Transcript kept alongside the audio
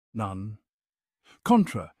None.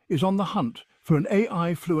 Contra is on the hunt for an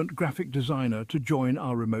AI Fluent Graphic Designer to join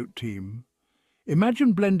our remote team.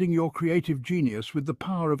 Imagine blending your creative genius with the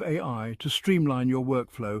power of AI to streamline your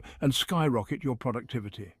workflow and skyrocket your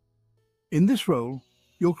productivity. In this role,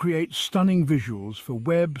 you'll create stunning visuals for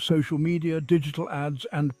web, social media, digital ads,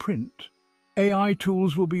 and print. AI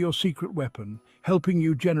tools will be your secret weapon, helping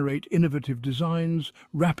you generate innovative designs,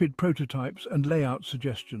 rapid prototypes, and layout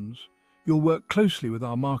suggestions. You'll work closely with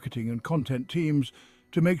our marketing and content teams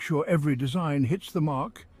to make sure every design hits the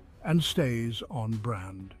mark and stays on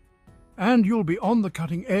brand. And you'll be on the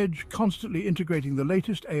cutting edge, constantly integrating the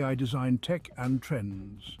latest AI design tech and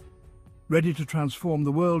trends. Ready to transform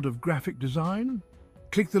the world of graphic design?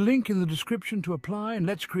 Click the link in the description to apply, and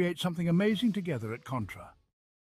let's create something amazing together at Contra.